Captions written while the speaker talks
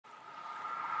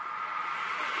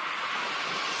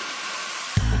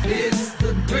It's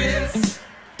the grits,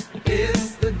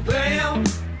 it's the glam,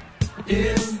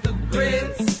 it's the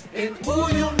grits, and ooh,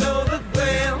 you know the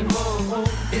glam.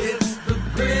 Oh, it's the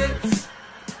grits,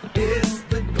 it's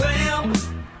the glam,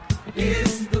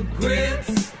 it's the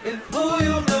grits, and ooh,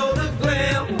 you know the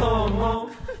glam.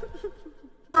 Oh.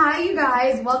 Hi you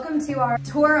guys, welcome to our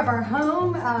tour of our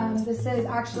home. This is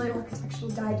actually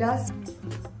Architectural Digest.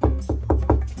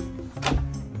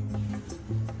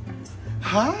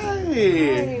 Hi.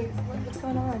 Hey, what's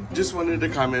going on? Just wanted to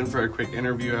come in for a quick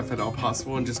interview if at all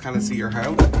possible and just kind of see your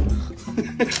home.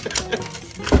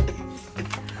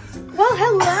 Well,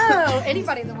 hello.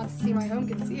 Anybody that wants to see my home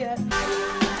can see it.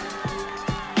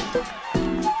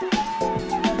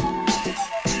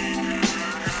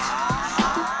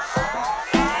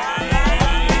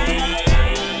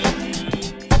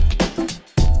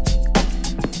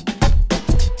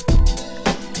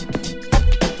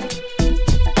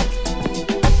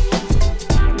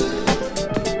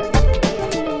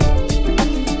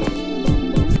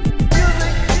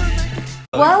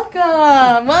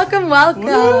 Welcome.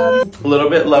 A little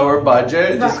bit lower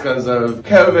budget just because of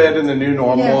COVID and the new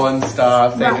normal and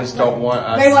stuff. They just don't want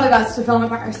us. They wanted us to film it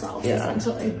by ourselves,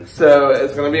 essentially. So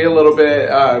it's going to be a little bit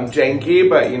janky,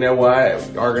 but you know what?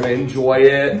 We are going to enjoy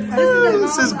it.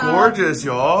 This is gorgeous,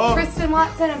 y'all. Tristan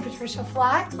Watson and Patricia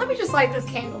Flach. Let me just light this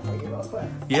candle for you real quick.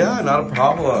 Yeah, not a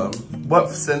problem. What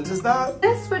scent is that?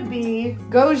 This would be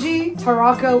Goji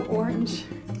Tarocco Orange.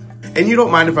 And you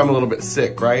don't mind if I'm a little bit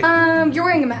sick, right? You're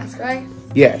wearing a mask, right?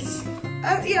 Yes.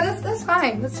 Yeah, that's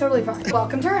fine. That's totally fine.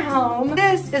 Welcome to our home.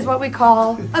 This is what we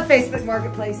call a Facebook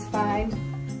Marketplace find.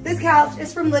 This couch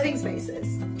is from Living Spaces.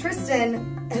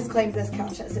 Tristan has claimed this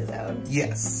couch as his own.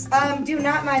 Yes. Do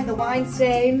not mind the wine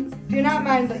stain. Do not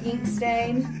mind the ink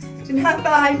stain. Do not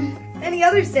mind any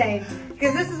other stain.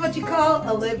 Because this is what you call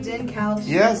a lived-in couch.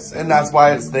 Yes, and that's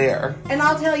why it's there. And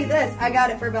I'll tell you this, I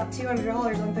got it for about $200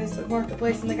 on Facebook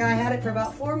Marketplace, and the guy had it for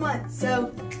about 4 months,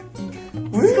 so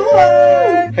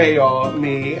score! Hey y'all,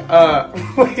 me.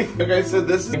 Okay, so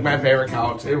this is my favorite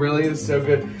couch. It really is so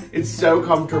good. It's so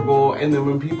comfortable, and then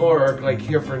when people are like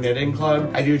here for knitting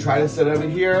club, I do try to sit over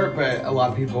here, but a lot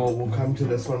of people will come to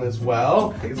this one as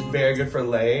well. It's very good for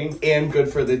laying and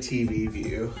good for the TV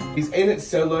view. And it's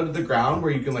so low to the ground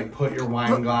where you can like put your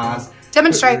wine glass.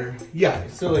 Demonstrate.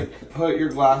 So like put your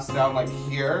glass down like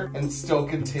here and still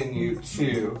continue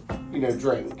to, you know,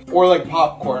 drink. Or like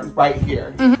popcorn right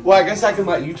here. Well, I guess I can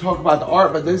let you talk about the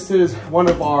art, but this is one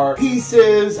of our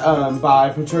pieces by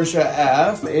Patricia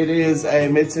F. It is a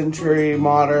mid-century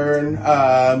modern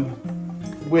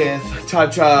with a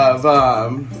touch of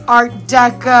Art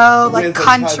Deco, like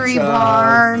country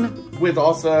barn. With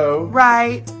also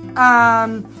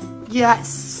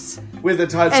yes. With a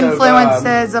touch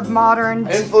influences of modern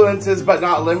influences, but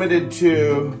not limited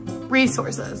to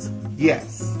resources.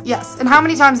 Yes. Yes. And how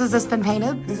many times has this been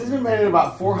painted? This has been painted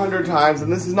about 400 times,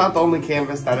 and this is not the only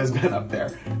canvas that has been up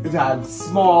there. We've had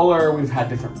smaller, we've had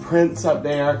different prints up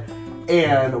there,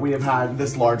 and we have had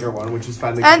this larger one, which is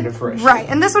finally coming to fruition. Right,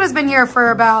 and this one has been here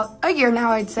for about a year now,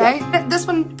 I'd say. Yeah. This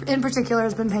one in particular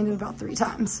has been painted about 3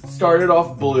 times. Started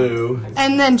off blue.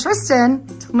 And then Tristan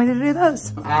told me to do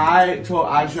those.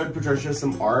 I showed Patricia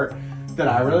some art that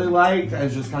I really liked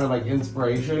as just kind of like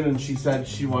inspiration, and she said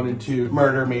she wanted to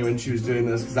murder me when she was doing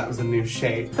this because that was a new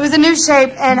shape. It was a new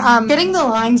shape, and getting the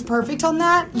lines perfect on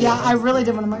that, I really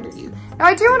did want to murder you. Now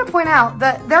I do want to point out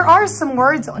that there are some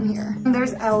words on here.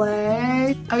 There's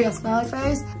LA. Oh yeah, smiley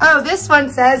face. Oh, this one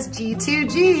says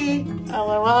G2G.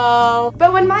 LOL.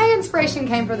 But when my inspiration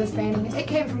came for this painting, it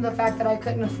came from the fact that I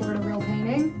couldn't afford a real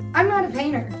painting. I'm not a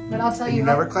painter, but I'll tell you. You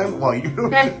never claimed? Well,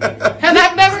 you. And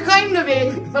I've never claimed to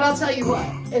be, but I'll tell you what.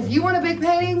 If you want a big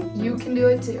painting, you can do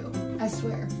it too. I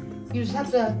swear. You just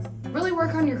have to really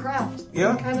work on your craft.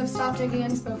 Yeah. And kind of stop taking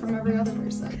inspo from every other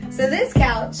person. So this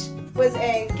couch was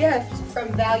a gift from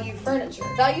Value Furniture.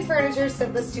 Value Furniture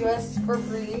sent this to us for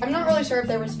free. I'm not really sure if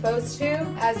they were supposed to,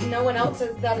 as no one else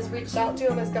that has reached out to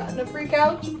them has gotten a free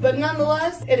couch. But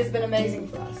nonetheless, it has been amazing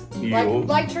for us.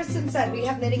 Like Tristan said, we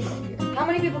have knitting club here. How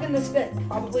many people can this fit?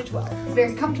 Probably 12. It's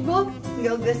very comfortable. We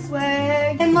go this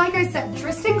way. And like I said,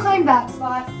 Tristan claimed that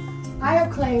spot. I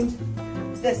have claimed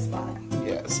this spot.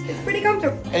 Yes. It's pretty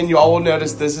comfortable. And y'all will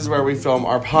notice this is where we film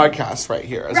our podcast right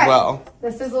here as well.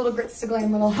 This is a little Grits to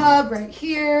Glam little hub right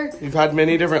here. We've had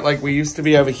many different, like we used to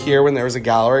be over here when there was a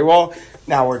gallery wall.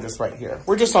 Now we're just right here.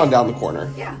 We're just on down the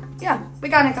corner. Yeah. We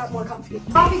kind of got more comfy.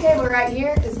 Coffee table right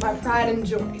here is my pride and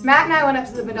joy. Matt and I went up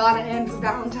to the Madonna Inn for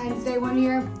Valentine's Day one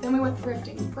year. Then we went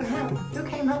thrifting for him, who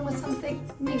came home with something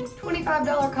neat.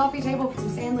 $25 coffee table from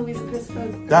San Luis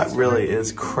Obispo. That really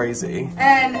is crazy.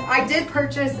 And I did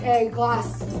purchase a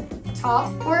glass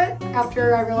top for it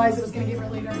after I realized it was gonna get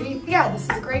really dirty. Yeah, this is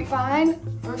a great find.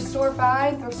 Thrift store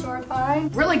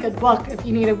find. Really good book if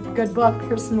you need a good book.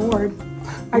 Pearson Ward.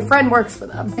 My friend works for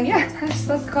them. And yeah, that's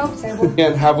the coffee table.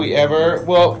 And have we ever,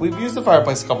 well, we've used the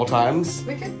fireplace a couple times.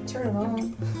 We could turn it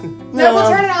on. No, we'll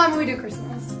turn it on when we do Christmas.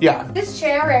 Yeah. This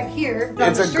chair right here.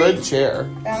 It's a good chair.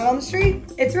 Found it on the street.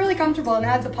 It's really comfortable and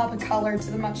adds a pop of color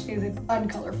to the much needed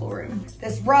uncolorful room.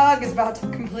 This rug is about to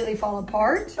completely fall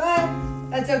apart, but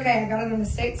that's okay. I got it on the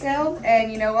estate sale,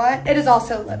 and you know what? It is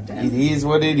also lived in. It is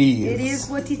what it is. It is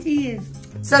what it is.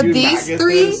 So Did you these not get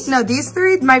three, this? no, these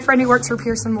three, my friend who works for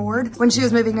Pearson Ward, when she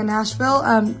was moving to Nashville,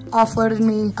 offloaded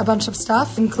me a bunch of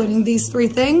stuff, including these three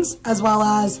things, as well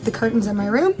as the curtains in my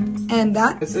room, and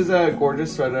that. This is a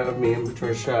gorgeous photo of me and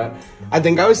Patricia. I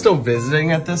think I was still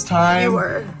visiting at this time. You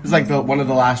were. It was like one of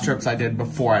the last trips I did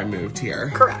before I moved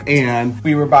here. Correct. And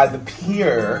we were by the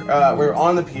pier. We were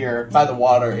on the pier by the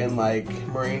water in like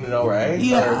Marina Del Rey.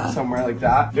 Yeah. Or somewhere like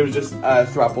that. It was just a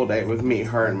throuple day with me,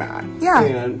 her, and Matt. Yeah.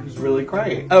 And it was really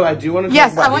great. Oh, I do want to talk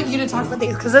Yes, about I want these. you to talk about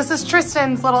these, because this is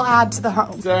Tristan's little add to the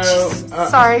home. So,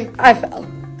 Sorry, I fell.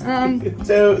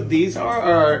 So these are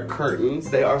our curtains.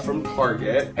 They are from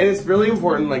Target. And it's really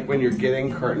important, like when you're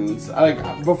getting curtains,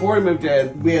 like before we moved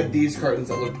in, we had these curtains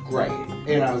that looked great.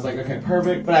 And I was like, okay,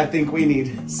 perfect, but I think we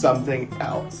need something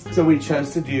else. So we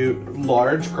chose to do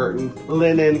large curtains,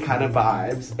 linen kind of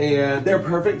vibes. And they're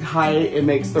perfect height. It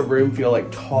makes the room feel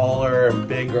like taller and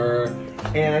bigger.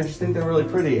 And I just think they're really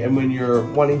pretty. And when you're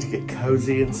wanting to get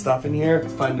cozy and stuff in here,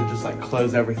 it's fun to just like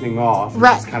close everything off and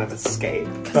Right. just kind of escape.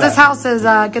 Because this house is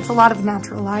gets a lot of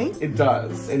natural light. It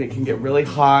does, and it can get really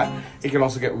hot. It can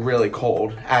also get really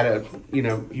cold at a, you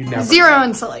never. Zero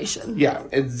insulation. Yeah,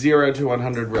 it's 0 to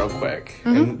 100 real quick.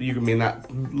 And you can mean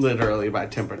that literally by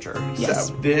temperature. Yes.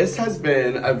 So this has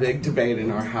been a big debate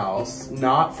in our house,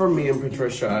 not for me and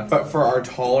Patricia, but for our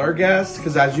taller guests.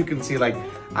 Because as you can see, like,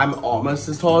 I'm almost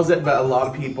as tall as it, but a lot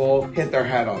of people hit their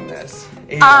head on this.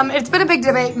 And It's been a big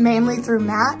debate mainly through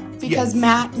Matt, because Yes.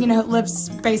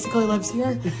 Matt, basically lives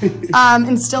here,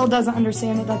 and still doesn't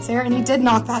understand that that's there. And he did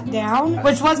knock that down,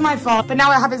 which was my fault. But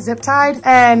now I have it zip tied,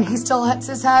 and he still hits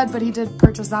his head, but he did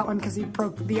purchase that one because he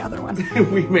broke the other one.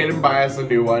 we made him buy us a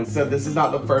new one. So this is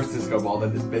not the first disco ball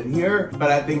that has been here, but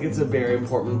I think it's a very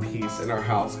important piece in our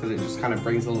house because it just kind of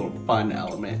brings a little fun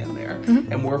element in there.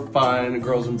 And we're fun,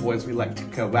 girls and boys, we like to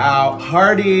go out,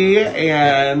 party,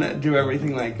 and do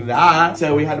everything like that.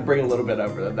 So we had to bring a little bit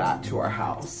of that to our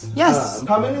house. Yes.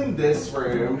 Coming in this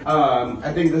room,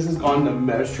 I think this has gone the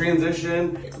most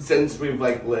transition since we've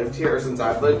like lived here, or since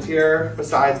I've lived here,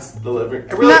 besides the living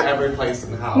room, really every place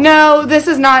in the house. No, this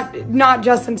is not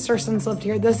just since Tristan's lived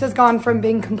here. This has gone from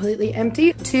being completely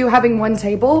empty to having one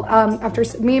table. After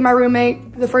me and my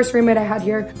roommate, the first roommate I had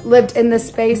here, lived in this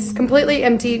space completely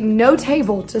empty, no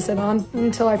table to sit on,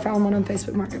 until I found one on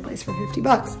Facebook Marketplace for 50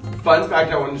 bucks. Fun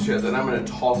fact I wanted to share, then I'm going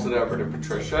to toss it over to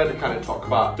Patricia to kind of talk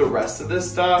about the rest of this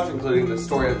stuff, including the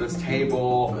story of this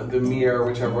table, the mirror,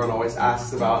 which everyone always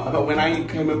asks about. But when I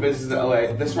came and visited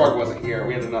LA, this rug wasn't here.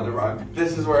 We had another rug.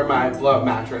 This is where my blow-up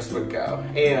mattress would go.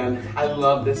 And I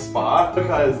love this spot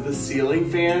because the ceiling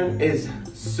fan is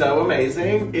so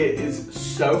amazing. It is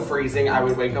so freezing. I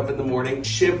would wake up in the morning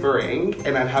shivering,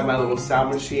 and I'd have my little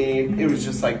sound machine. It was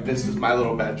just like, this was my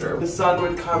little bedroom. The sun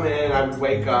would come in, I would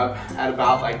wake up at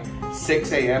about like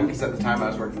 6 a.m. because at the time I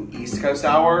was working East Coast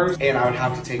hours, and I would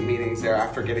have to take meetings there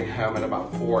after getting home at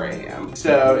about 4 a.m.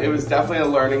 So it was definitely a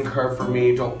learning curve for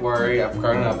me. Don't worry, I've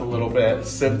grown up a little bit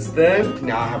since then.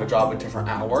 Now I have a job with different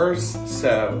hours,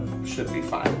 so should be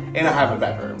fine. And I have a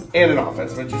bedroom and an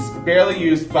office, which is barely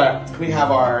used, but we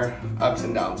have our ups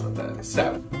and downs with it.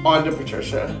 So on to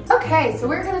Patricia. Okay, so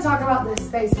we're gonna talk about this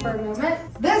space for a moment.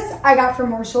 This I got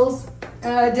from Marshall's.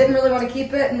 Didn't really want to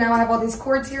keep it, and now I have all these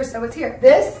cords here, so it's here.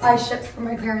 This I shipped from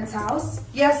my parents' house.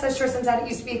 Yes, as Tristan said, it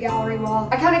used to be a gallery wall.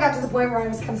 I kind of got to the point where I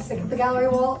was kind of sick of the gallery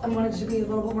wall and wanted to be a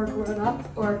little bit more grown up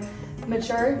or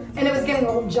mature, and it was getting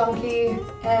a little junky,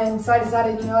 and so I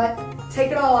decided, you know what, take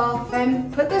it all off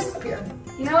and put this up here.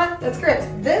 You know what, that's great.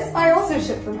 This I also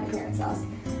shipped from my parents' house.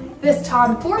 This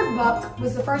Tom Ford book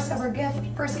was the first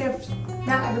gift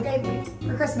Matt ever gave me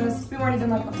for Christmas. We weren't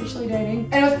even like officially dating.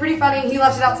 And it was pretty funny. He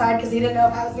left it outside because he didn't know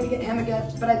if I was gonna get him a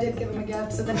gift, but I did give him a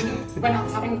gift. So then he went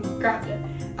outside and grabbed it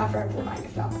after I pulled my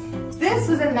gift out. This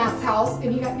was in Matt's house,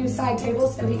 and he got new side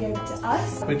tables, so he gave it to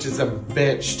us. Which is a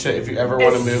bitch to, if you ever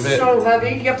want to move it. It's so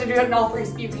heavy. You have to do it in all three,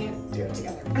 so you can't do it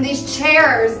together. And these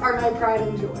chairs are my pride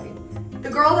and joy. The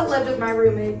girl that lived with my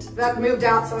roommate that moved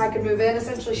out so I could move in,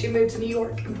 essentially she moved to New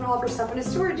York and put all of her stuff in a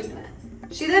storage unit.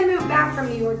 She then moved back from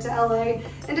New York to LA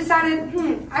and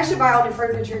decided, I should buy all new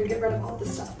furniture and get rid of all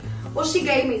this stuff. Well, she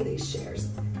gave me these chairs.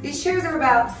 These chairs are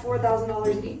about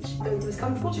 $4,000 each. They're the most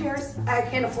comfortable chairs. I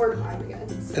can't afford to buy them again.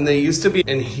 And they used to be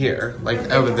in here, like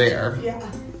over there.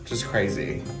 Yeah. Just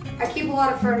crazy. I keep a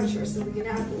lot of furniture so we can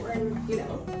have more and, you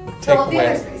know, Take fill up the away.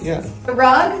 other spaces. Yeah. The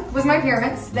rug was my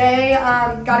parents. They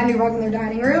got a new rug in their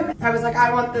dining room. I was like,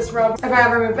 I want this rug. If I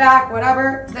ever move back,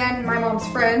 whatever. Then my mom's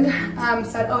friend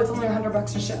said, oh, it's only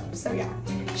 $100 to ship. So yeah,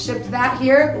 shipped that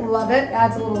here. Love it.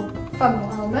 Adds a little fun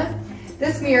little element.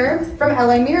 This mirror from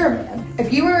LA Mirror Man.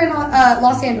 If you were in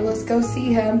Los Angeles, go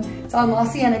see him. It's on La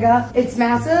Cienega. It's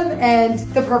massive and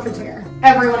the perfect mirror.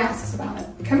 Everyone asks about it.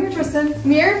 Come here, Tristan.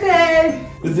 Mirror pig.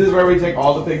 This is where we take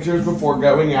all the pictures before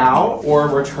going out or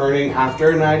returning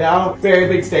after a night out. Very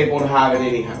big staple to have in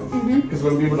any home. Because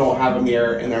when people don't have a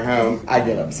mirror in their home, I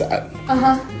get upset.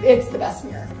 It's the best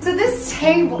mirror. So this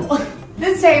table,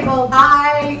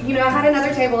 I had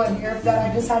another table in here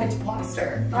that I decided to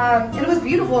plaster. And it was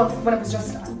beautiful when it was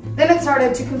just done. Then it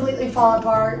started to completely fall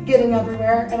apart, getting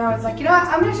everywhere, and I was like, you know what,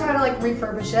 I'm gonna try to like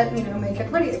refurbish it and, make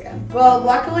it pretty again. Well,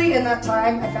 luckily in that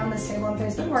time, I found this table on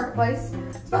Facebook Marketplace.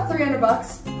 It's about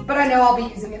 $300, but I know I'll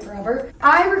be using it forever.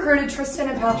 I recruited Tristan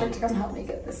and Patrick to come help me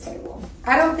get this table.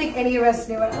 I don't think any of us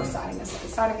knew what I was signing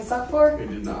us up for. We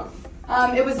did not.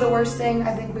 It was the worst thing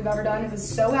I think we've ever done. It was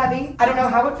so heavy. I don't know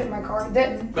how it fit in my car. It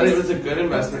didn't. But it was a good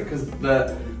investment because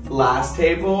the last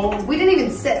table, We didn't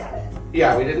even sit at it.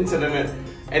 yeah, we didn't sit in it.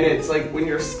 And it's like when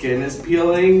your skin is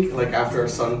peeling, like after a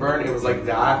sunburn, it was like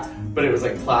that, but it was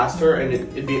like plaster and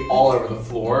it'd be all over the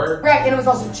floor. Right, and it was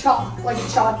also chalk, like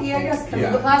chalky, I guess, because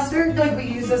of the Yeah. plaster. Like we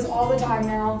use this all the time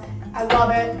now. I love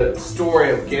it. The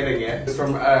story of getting it is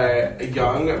from a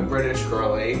young British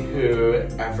girlie who,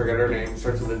 I forget her name,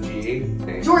 starts with a G.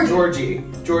 Georgie.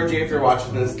 Georgie, if you're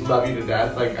watching this, love you to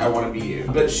death. Like, I want to be you.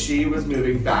 But she was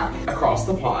moving back across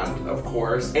the pond, of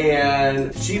course,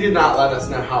 and she did not let us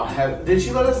know how heavy. Did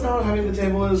she let us know how heavy the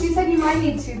table is? She said you might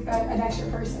need an extra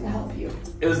person to help you.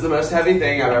 It was the most heavy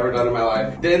thing I've ever done in my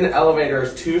life. Then the elevator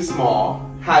is too small.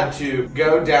 Had to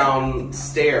go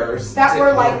downstairs. That to-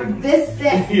 were like this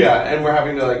thick. Yeah, and we're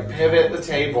having to like pivot the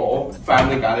table.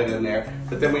 Finally got it in there.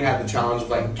 But then we had the challenge of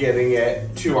like getting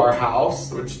it to our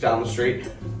house, which is down the street.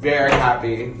 Very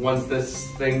happy once this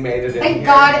thing made it in Thank here.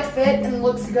 God it fit and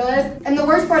looks good. And the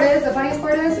worst part is, the funniest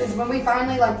part is when we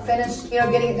finally like finished,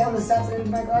 getting it down the steps and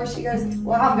into my car, she goes,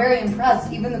 wow, I'm very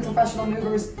impressed. Even the professional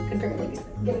movers could barely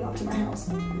get it up to my house.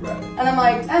 Right. And I'm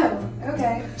like, oh,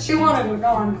 okay. She wanted it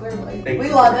gone, clearly. Thank We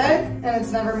you. love it, and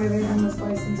it's never moving from this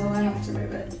place until I have to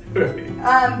move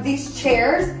it. These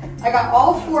chairs, I got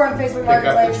all 4 on Facebook Pick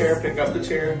Marketplace. pick up the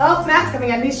chair. Oh, Matt's coming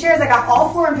in. These chairs, I got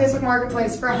all 4 on Facebook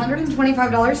Marketplace for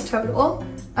 $125 total.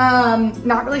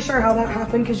 Not really sure how that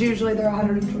happened because usually they're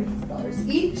 $125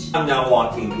 each. I'm now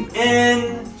walking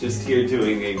in, just here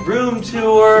doing a room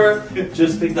tour.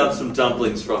 Just picked up some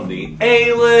dumplings from the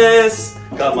A-list.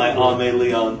 Got my Ame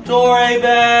Leon Dore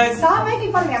bag. Stop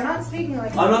making fun of me. I'm not speaking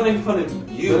like I'm not making fun of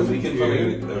you, I'm making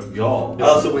fun of y'all. I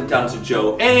also went down to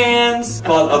Joann's,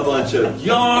 bought a bunch of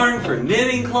yarn for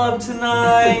knitting club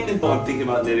tonight. I'm thinking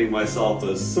about knitting myself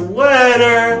a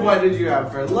sweater. What did you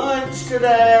have for lunch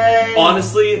today?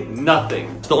 Honestly,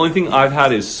 nothing. The only thing I've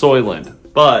had is Soylent,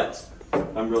 but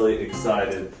I'm really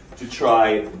excited to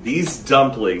try these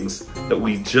dumplings that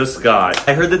we just got.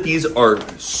 I heard that these are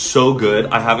so good.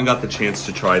 I haven't got the chance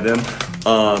to try them.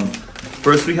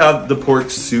 First we have the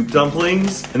pork soup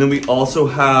dumplings, and then we also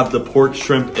have the pork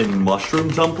shrimp and mushroom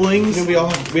dumplings. And we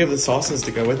have the sauces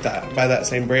to go with that by that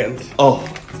same brand. Oh,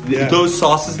 Yeah. those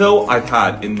sauces though I've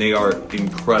had, and they are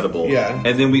incredible. Yeah.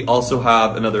 And then we also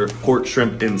have another pork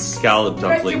shrimp and scallop But do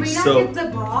dumplings. we not So get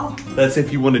the broth? that's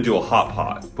if you want to do a hot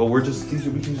pot, but we can just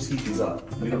heat these up.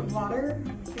 We The don't- water?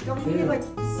 Don't we need like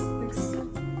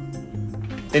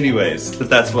Anyways, but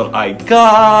that's what I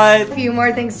got. a few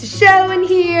more things to show in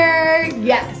here.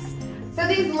 Yes. So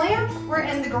these lamps were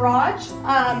in the garage,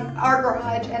 our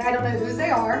garage, and I don't know whose they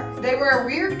are. They were a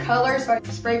weird color, so I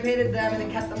spray painted them and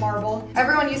then kept the marble.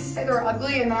 Everyone used to say they were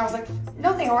ugly, and I was like,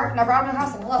 no, they aren't. And I brought them to the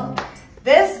house and I love them.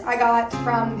 This I got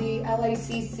from the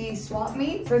LACC swap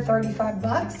meet for 35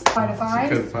 bucks. Quite a find.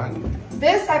 Good fun.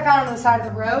 This I found on the side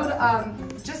of the road.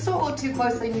 Just don't look too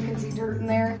closely and you can see dirt in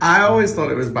there. I always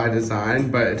thought it was by design,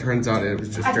 but it turns out it was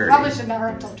just I dirty. probably should never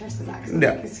have told Tristan that because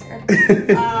No. he's scared.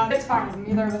 It's fine.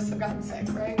 Neither of us have gotten sick,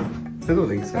 right? I don't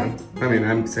think so. I mean,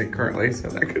 I'm sick currently, so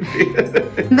that could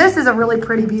be. This is a really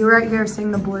pretty view right here,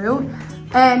 seeing the blue.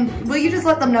 And will you just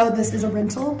let them know this is a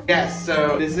rental? Yes,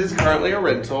 so this is currently a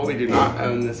rental. We do not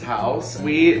own this house.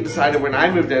 We decided when I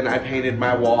moved in, I painted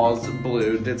my walls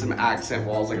blue, did some accent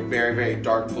walls, like a very, very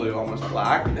dark blue, almost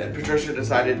black. And Patricia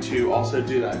decided to also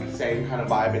do that same kind of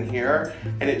vibe in here.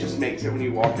 And it just makes it, when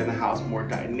you walk in the house, more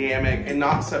dynamic and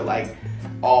not so like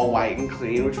all white and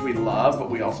clean, which we love,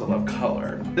 but we also love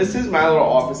color. This is my little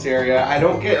office area. I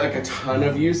don't get like a ton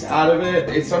of use out of it.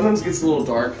 It sometimes gets a little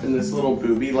dark, and this little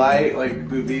booby light, like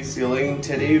booby ceiling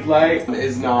titty light,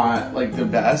 is not like the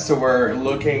best. So we're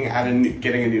looking at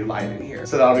getting a new light in here.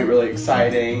 So that'll be really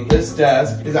exciting. This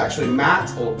desk is actually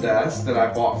Matt's old desk that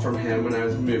I bought from him when I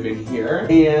was moving here.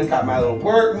 And got my little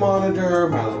work monitor,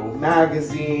 my little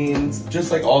magazines,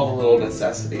 just like all the little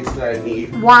necessities that I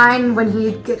need. Wine when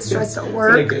he gets stressed at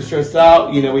work. When it gets stressed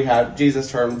out, you know, we have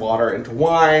Jesus turned water into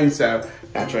wine, so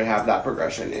naturally have that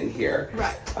progression in here.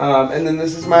 Right. And then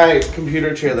this is my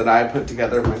computer chair that I put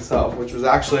together myself, which was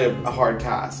actually a hard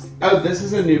task. Oh, this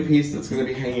is a new piece that's gonna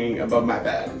be hanging above my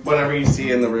bed. Whatever you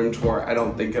see in the room tour, I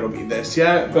don't think it'll be this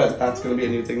yet, but that's gonna be a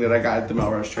new thing that I got at the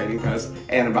Melrose Trading Post.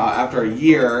 And about after a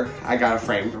year, I got a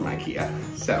frame from IKEA,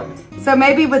 so. So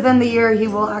maybe within the year he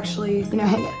will actually, you know,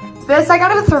 hang it. This I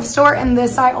got at a thrift store, and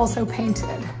this I also painted.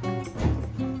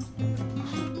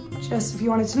 Just if you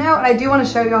wanted to know. And I do want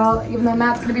to show y'all, even though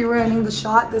Matt's gonna be ruining the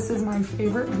shot, this is my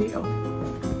favorite view.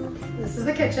 This is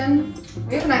the kitchen.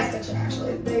 We have a nice kitchen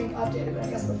actually. They updated it, I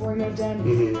guess, before we moved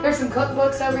in. There's some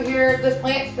cookbooks over here. This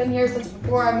plant's been here since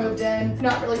before I moved in.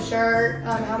 Not really sure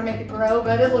how to make it grow,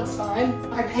 but it looks fine.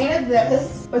 I painted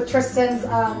this with Tristan's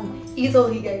easel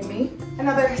he gave me.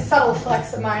 Another subtle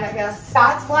flex of mine, I guess.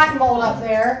 That's black mold up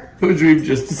there. Which we've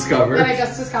just discovered. That I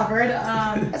just discovered.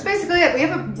 That's basically it. We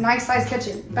have a nice sized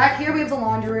kitchen. Back here we have the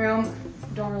laundry room.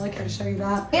 Don't really care to show you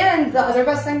that. And the other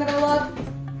best thing that I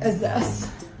love is this.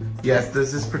 Yes,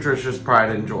 this is Patricia's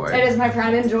pride and joy. It is my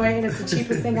pride and joy, and it's the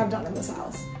cheapest thing I've done in this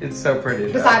house. It's so pretty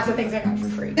though. Besides the things I got for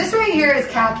free. This right here is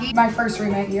Khaki, my first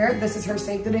roommate here. This is her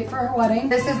save the date for her wedding.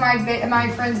 This is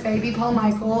my friend's baby, Paul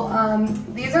Michael.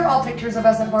 These are all pictures of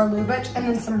us at Bar Lubitsch, and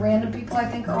then some random people I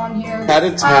think are on here. Had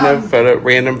a ton of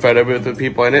random photo booth with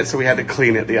people in it, so we had to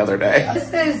clean it the other day.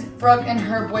 This is Brooke and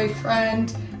her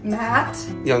boyfriend, Matt.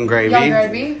 Young Gravy. Young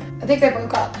Gravy. I think they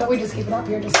broke up, but we just keep it up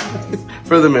here just in case.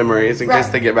 For the memories, in case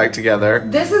they get back together.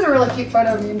 This is a really cute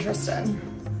photo of me and Tristan.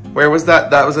 Where was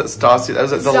that? That was at Stassi. That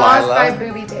was at Stas by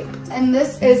Delilah. Booby Tape. And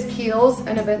this is Keels,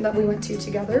 an event that we went to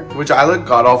together. Which I look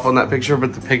god awful in that picture,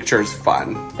 but the picture's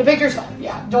fun. The picture's fun,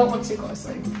 yeah. Don't look too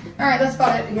closely. All right, that's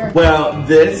about it here. Well,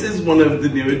 this is one of the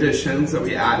new additions that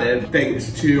we added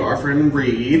thanks to our friend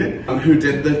Reed, who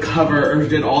did the cover, or who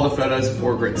did all the photos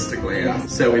for Grits to Glam.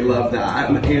 Yes. So we love that.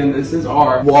 And this is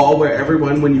our wall where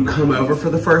everyone, when you come over for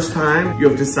the first time, you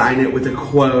have to sign it with a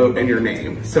quote and your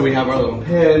name. So we have our little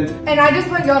pen. And I just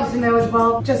want y'all to know as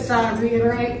well, just to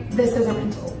reiterate, this is a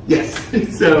rental. Yes.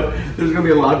 So there's gonna be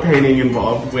a lot of painting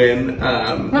involved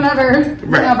whenever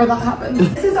that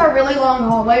happens. This is our really long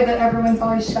hallway that everyone's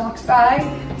always shocked by.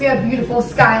 We have beautiful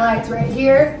skylights right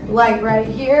here, light right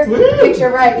here,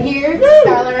 picture right here,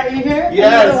 skylight right here,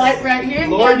 yes. light right here.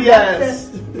 Lord, yes.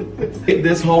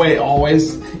 This hallway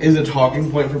always is a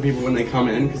talking point for people when they come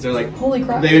in, because they're like, holy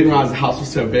crap. They didn't realize the house was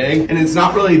so big. And it's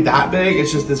not really that big,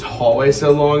 it's just this hallway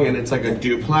so long, and it's like a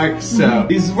duplex. So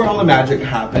this is where all the magic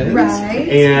happens. Right.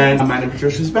 And mine and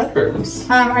Patricia's bedrooms.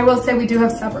 I will say we do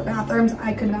have separate bathrooms.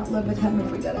 I could not live with him if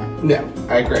we didn't. No,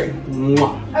 I agree.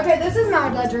 Mwah. Okay, this is my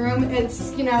bedroom.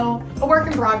 It's, you know, a work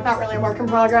in progress, not really a work in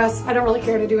progress. I don't really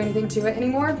care to do anything to it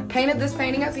anymore. Painted this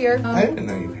painting up here. I didn't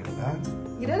know you painted that.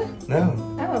 You did? No.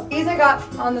 Oh. These I got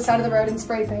on the side of the road and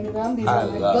spray painted them. These are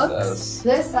my books. Those.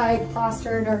 This I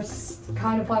plastered, or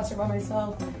kind of plastered by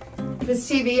myself. This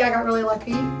TV, I got really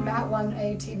lucky. Matt won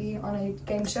a TV on a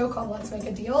game show called Let's Make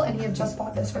a Deal, and he had just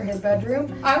bought this for his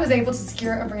bedroom. I was able to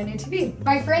secure a brand new TV.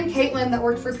 My friend Caitlin that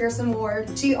worked for Pearson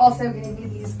Ward, she also gave me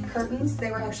these curtains. They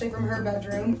were actually from her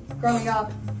bedroom growing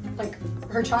up, like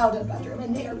her childhood bedroom,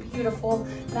 and they are beautiful.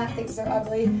 Matt thinks they're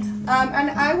ugly. And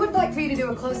I would like for you to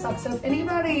do a close-up, so if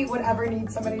anybody would ever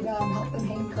need somebody to help them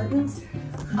hang curtains,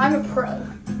 I'm a pro.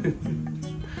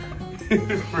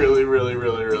 really, really,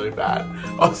 really, really bad.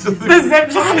 Also, The zip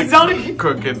ties don't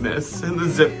crookedness and the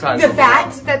zip ties. The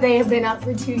fact that they have been up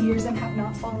for 2 years and have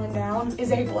not fallen down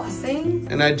is a blessing.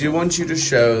 And I do want you to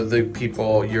show the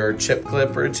people your chip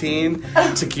clip routine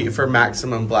to keep for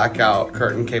maximum blackout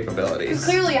curtain capabilities.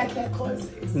 Clearly I can't close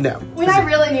these. No. When I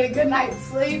really need a good night's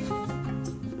sleep.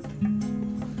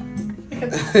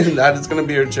 That is going to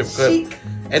be your chip clip. Chic.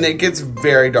 And it gets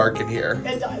very dark in here.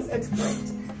 It does, it's great.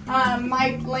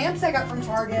 My lamps I got from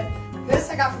Target. This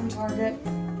I got from Target.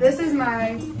 This is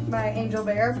my angel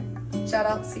bear. Shout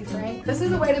out C. Frank. This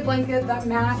is a weighted blanket that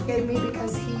Matt gave me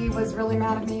because he was really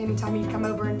mad at me anytime he'd come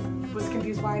over and was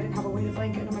confused why I didn't have a weighted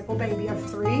blanket. I'm like, well, baby, I have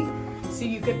 3, so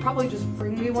you could probably just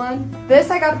bring me one. This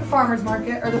I got at the farmer's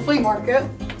market, or the flea market,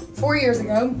 4 years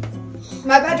ago.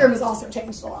 My bedroom has also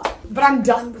changed a lot, but I'm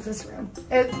done with this room.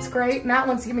 It's great. Matt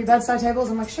wants to give me bedside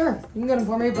tables. I'm like, sure, you can get them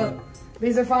for me, but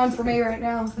these are fine for me right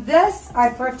now. This, I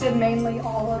thrifted mainly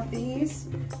all of these.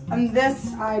 And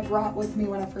this I brought with me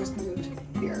when I first moved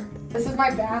here. This is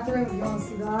my bathroom, if you want to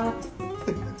see that.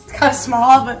 It's kind of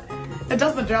small, but it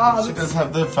does the job. She does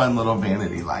have the fun little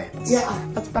vanity lights. Yeah,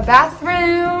 that's my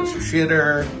bathroom.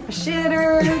 Shitter. A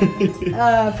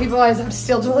shitter. People always have to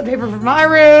steal toilet paper from my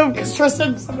room because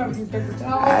Tristan sometimes uses paper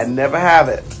towels. I never have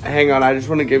it. Hang on, I just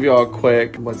want to give you all a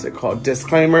quick, what's it called,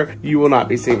 disclaimer. You will not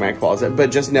be seeing my closet,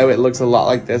 but just know it looks a lot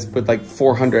like this with like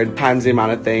 400 times the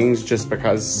amount of things just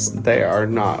because they are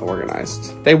not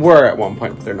organized. They were at one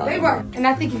point, but they're not. They were, and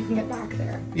I think you can get back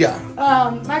there. Yeah.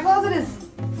 My closet is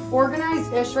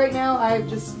organized-ish right now. I've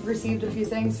just received a few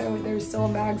things, so they're still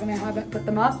in bags and I haven't put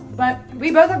them up. But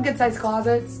we both have good-sized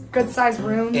closets, good-sized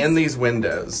rooms. And these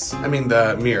windows. I mean,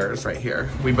 the mirrors right here.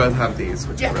 We both have these,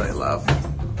 which I really love.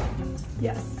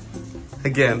 Yes.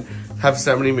 Again, have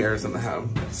so many mirrors in the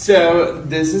home. So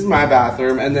this is my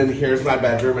bathroom, and then here's my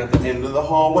bedroom at the end of the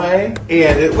hallway. And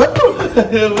it,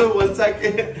 one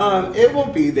second. It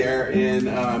will be there in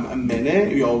a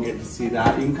minute. You'll get to see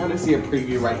that. You can kind of see a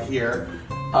preview right here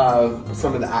of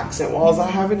some of the accent walls I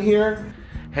have in here.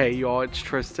 Hey y'all, it's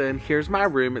Tristan. Here's my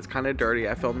room. It's kind of dirty.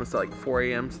 I filmed this at like 4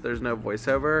 a.m. so there's no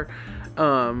voiceover.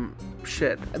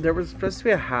 Shit, there was supposed to be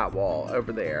a hat wall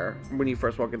over there when you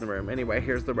first walk in the room. Anyway,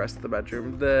 here's the rest of the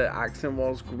bedroom. The accent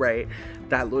wall's great.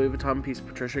 That Louis Vuitton piece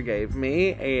Patricia gave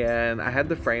me, and I had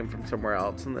the frame from somewhere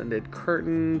else, and then did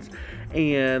curtains,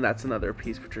 and that's another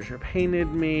piece Patricia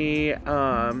painted me.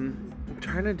 I'm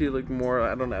trying to do like more,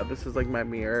 I don't know, this is like my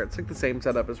mirror. It's like the same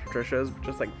setup as Patricia's, but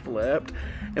just like flipped,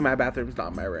 and my bathroom's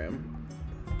not my room.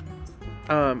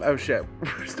 Oh shit,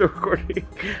 we're still recording.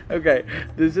 Okay,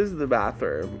 this is the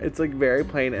bathroom. It's like very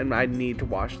plain and I need to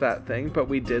wash that thing, but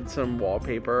we did some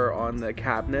wallpaper on the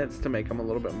cabinets to make them a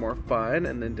little bit more fun,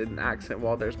 and then did an accent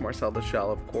wall. There's Marcel the Shell,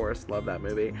 of course, love that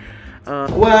movie.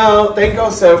 Well, thank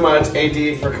y'all so much,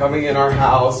 AD, for coming in our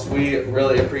house. We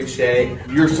really appreciate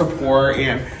your support,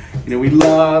 and you know, we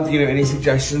love, you know, any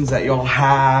suggestions that y'all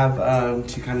have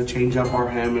to kind of change up our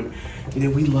home. And you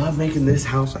know, we love making this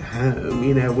house a home.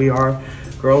 You know, we are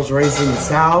girls raised in the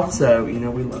South, so you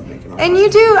know, we love making our And home. you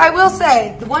do, I will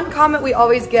say, the one comment we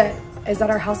always get is that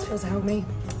our house feels homey.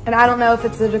 And I don't know if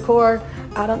it's the decor,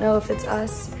 I don't know if it's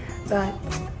us, but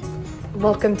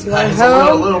welcome to our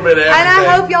home. A little bit of and I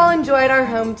everything. hope y'all enjoyed our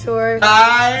home tour.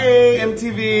 Hi,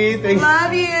 MTV. Thank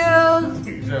Love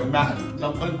you. you. Matt,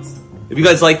 no thanks. If you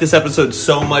guys like this episode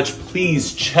so much,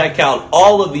 please check out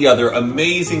all of the other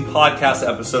amazing podcast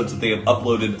episodes that they have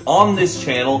uploaded on this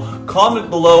channel. Comment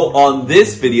below on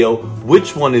this video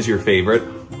which one is your favorite.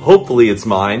 Hopefully it's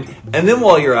mine. And then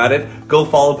while you're at it, go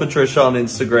follow Patricia on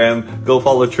Instagram. Go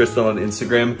follow Tristan on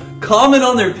Instagram. Comment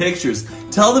on their pictures.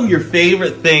 Tell them your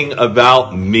favorite thing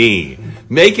about me.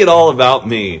 Make it all about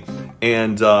me.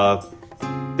 And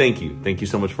thank you. Thank you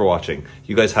so much for watching.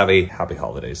 You guys have a happy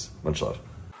holidays. Much love.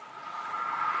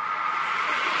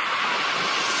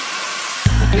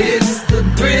 It's the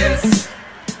grits.